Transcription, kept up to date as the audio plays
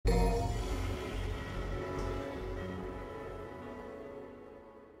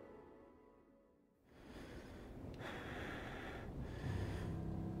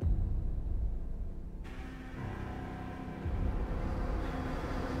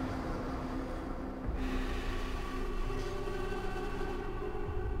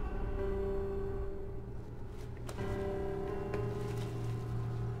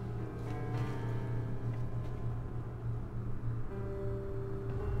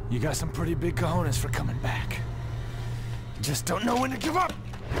You got some pretty big cojones for coming back. Just don't know when to give up!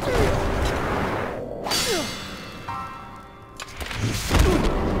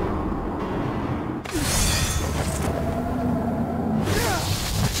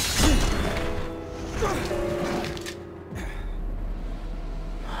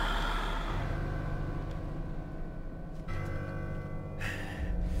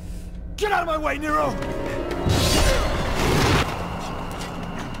 Get out of my way, Nero!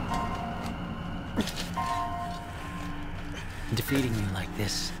 Defeating you like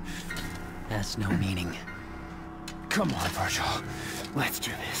this has no meaning. Come on, Virgil. Let's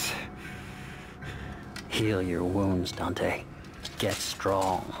do this. Heal your wounds, Dante. Get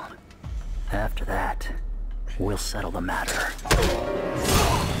strong. After that, we'll settle the matter.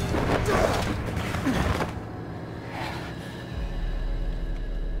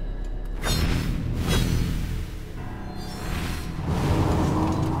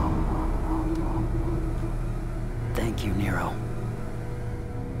 Thank you, Nero.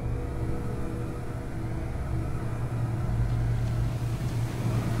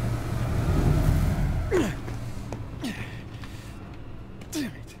 Damn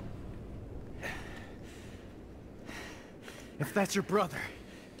it. If that's your brother,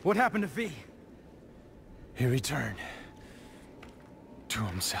 what happened to V? He returned to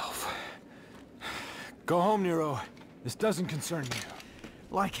himself. Go home, Nero. This doesn't concern you.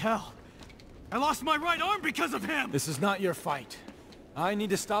 Like hell. I lost my right arm because of him! This is not your fight. I need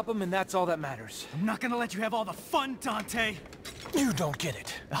to stop him, and that's all that matters. I'm not gonna let you have all the fun, Dante! You don't get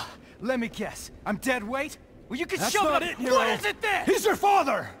it. Let me guess. I'm dead weight? Well, you can That's shove not it it, up. Nero. What is it then? He's your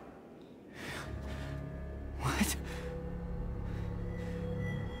father! What?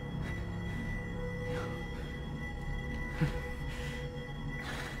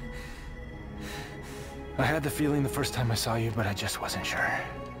 I had the feeling the first time I saw you, but I just wasn't sure.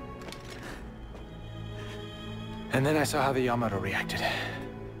 And then I saw how the Yamato reacted.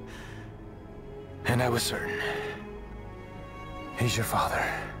 And I was certain. He's your father.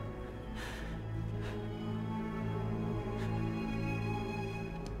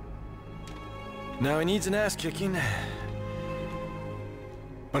 Now he needs an ass kicking.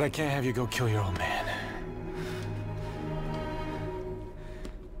 But I can't have you go kill your old man.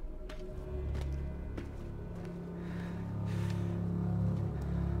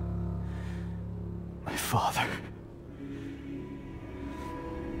 My father.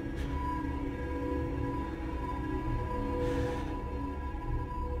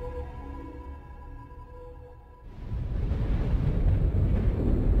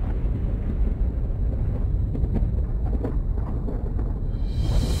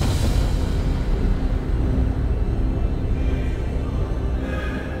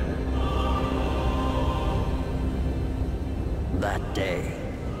 That day,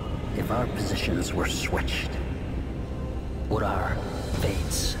 if our positions were switched, would our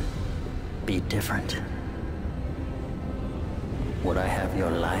fates be different? Would I have your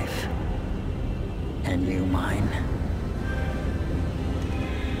life, and you mine?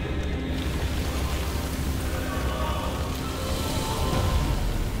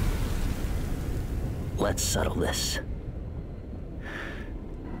 Let's settle this.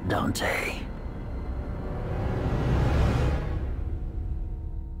 Dante.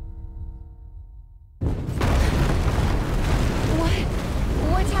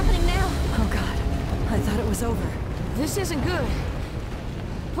 What's happening now? Oh God, I thought it was over. This isn't good.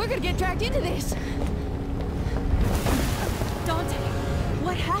 We're gonna get dragged into this. Dante,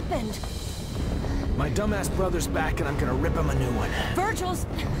 what happened? My dumbass brother's back, and I'm gonna rip him a new one. Virgil's...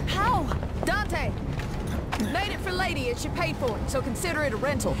 How? Dante! Made it for Lady and she paid for it, so consider it a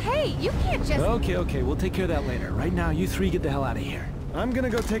rental. Hey, you can't just... Okay, we'll take care of that later. Right now, you three get the hell out of here. I'm gonna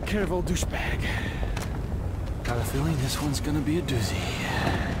go take care of old douchebag. Got a feeling this one's gonna be a doozy.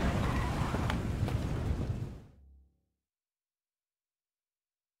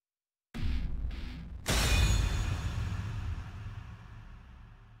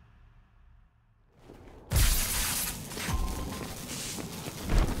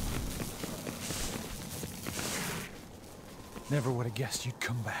 Never would have guessed you'd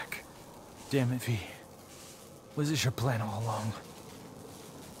come back. Damn it, V. Was this your plan all along?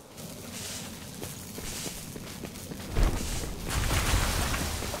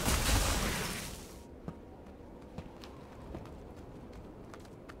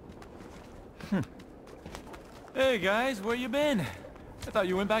 Hey guys, where you been? I thought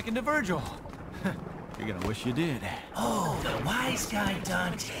you went back into Virgil. You're gonna wish you did. Oh, the wise guy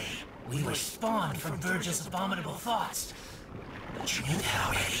Dante. We were spawned from Virgil's abominable thoughts. But you knew that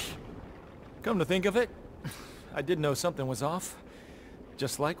already. Come to think of it, I did know something was off.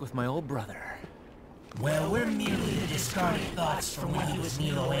 Just like with my old brother. Well, we're merely the discarded thoughts from when he was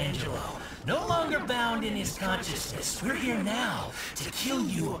Michelangelo. No longer bound in his consciousness. We're here now to kill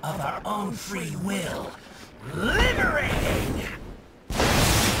you of our own free will. Liberating!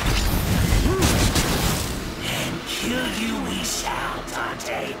 And kill you we shall,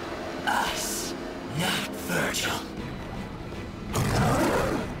 Dante. Us, not Virgil.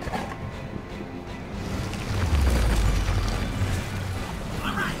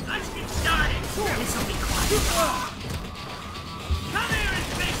 Alright, let's get started. This'll be quiet. Come here and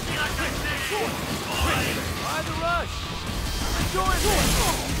face me like I said! Why the rush? Join me!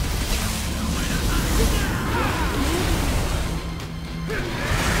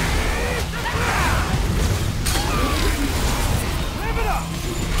 Live it up!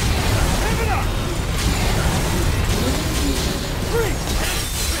 Live it up! Freeze!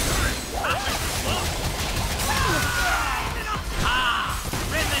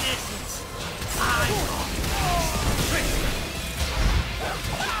 Reminiscence!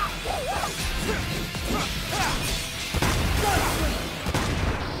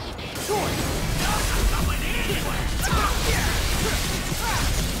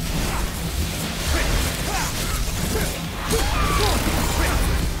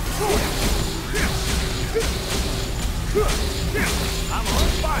 I'm on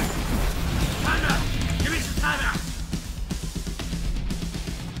fire! Timeout! Give me some timeout!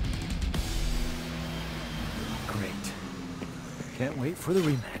 Great. Can't wait for the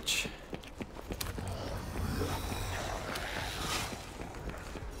rematch.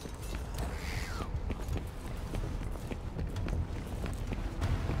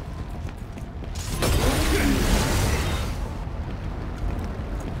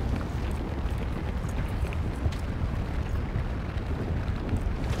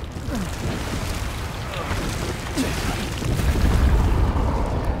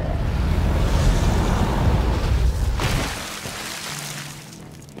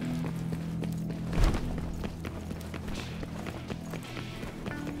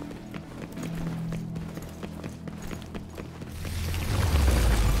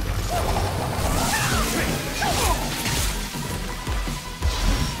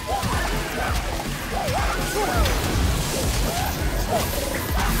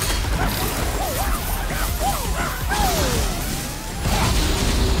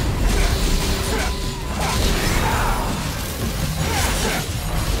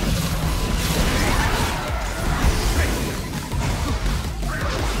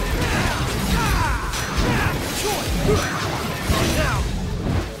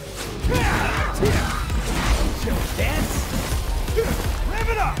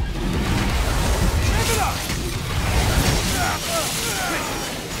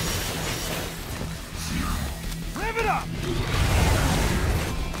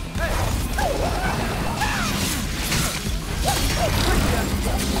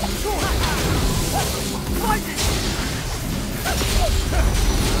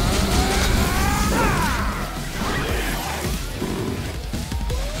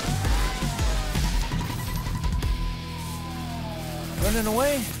 Running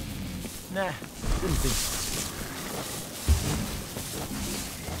away? Nah, didn't think so.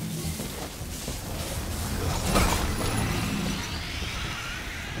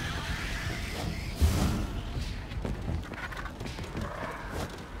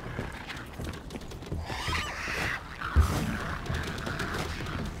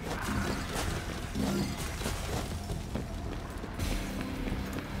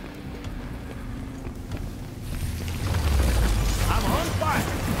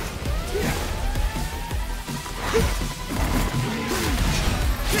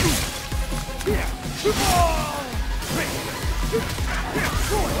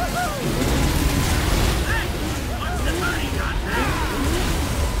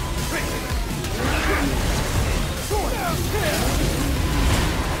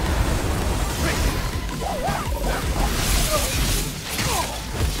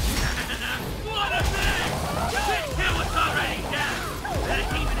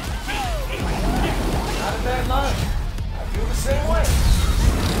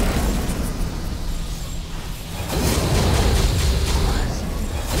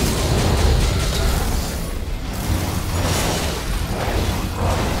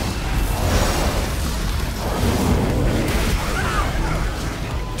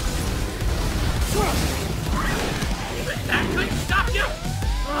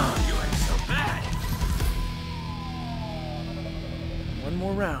 One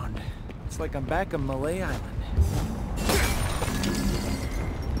more round. It's like I'm back on Malay Island.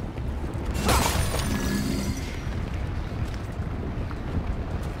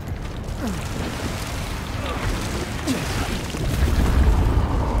 They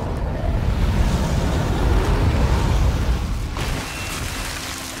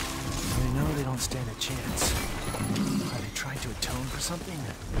know they don't stand a chance. Are they trying to atone for something?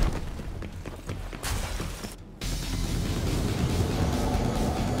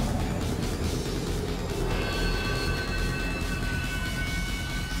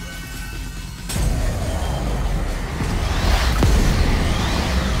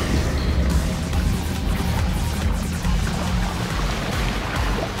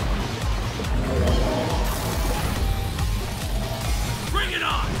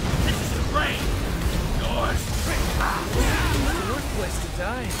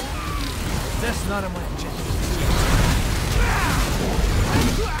 That's not on my agenda.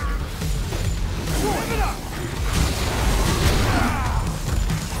 Give it up!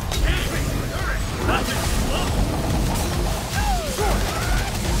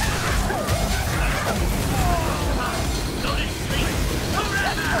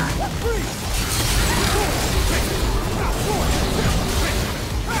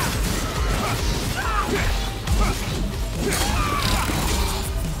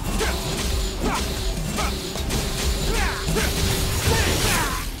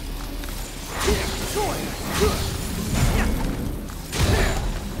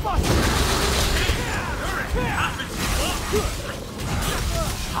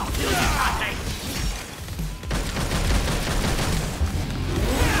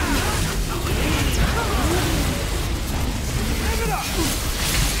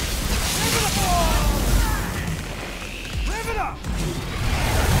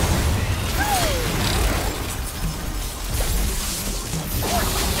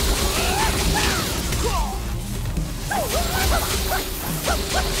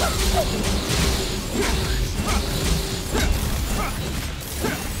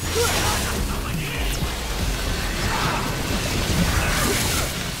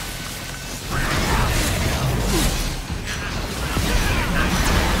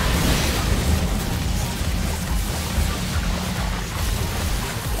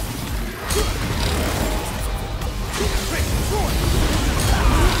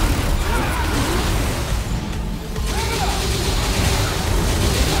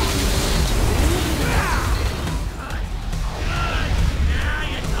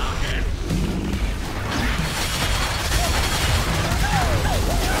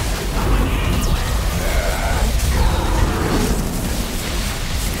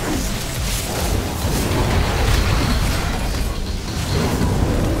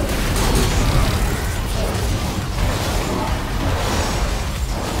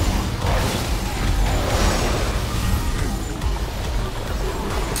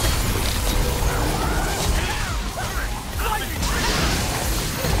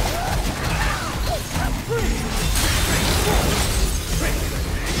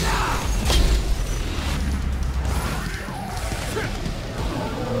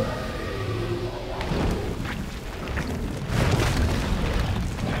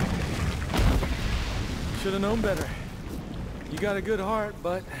 Should have known better. You got a good heart,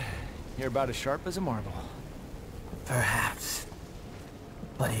 but you're about as sharp as a marble. Perhaps.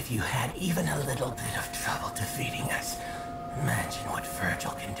 But if you had even a little bit of trouble defeating us, imagine what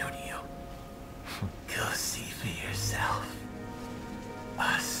Virgil can do to you. Go see for yourself.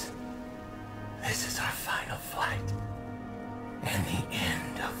 Us. This is our final fight. And the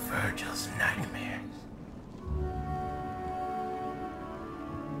end of Virgil's nightmares.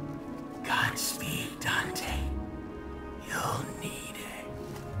 Godspeed, Dante. You'll need it.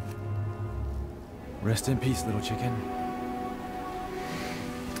 Rest in peace, little chicken.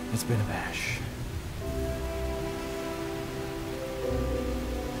 It's been a bash.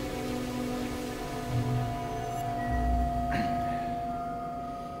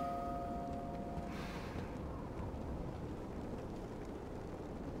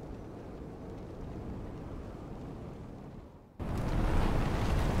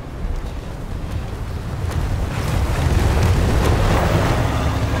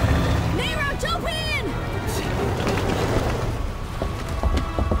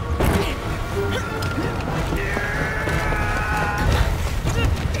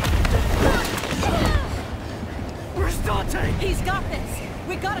 He's got this!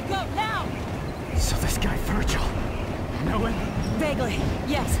 We gotta go, now! So this guy Virgil, know him? Vaguely,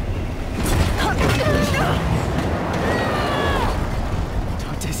 yes.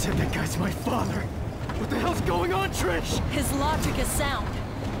 Dante said that guy's my father. What the hell's going on, Trish? His logic is sound.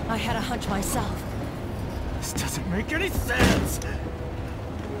 I had a hunch myself. This doesn't make any sense!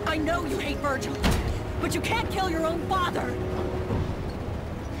 I know you hate Virgil, but you can't kill your own father!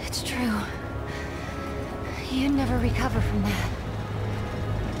 It's true. You'd never recover from that.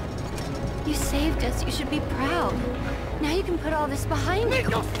 You saved us. You should be proud. Now you can put all this behind you.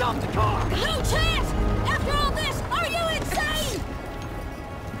 Nico, stop the car! No chance! After all this, are you insane?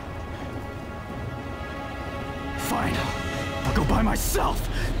 Fine. I'll go by myself.